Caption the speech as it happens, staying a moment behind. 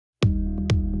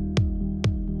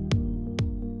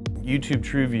YouTube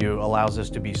TrueView allows us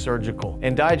to be surgical.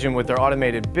 And DyGen, with their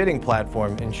automated bidding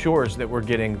platform, ensures that we're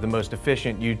getting the most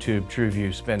efficient YouTube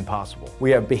TrueView spend possible.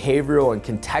 We have behavioral and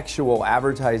contextual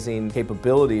advertising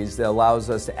capabilities that allows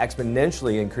us to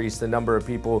exponentially increase the number of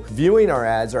people viewing our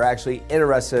ads are actually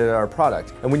interested in our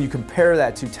product. And when you compare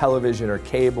that to television or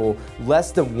cable,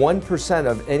 less than 1%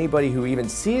 of anybody who even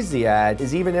sees the ad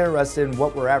is even interested in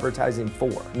what we're advertising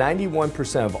for.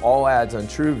 91% of all ads on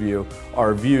TrueView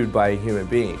are viewed by a human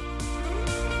being.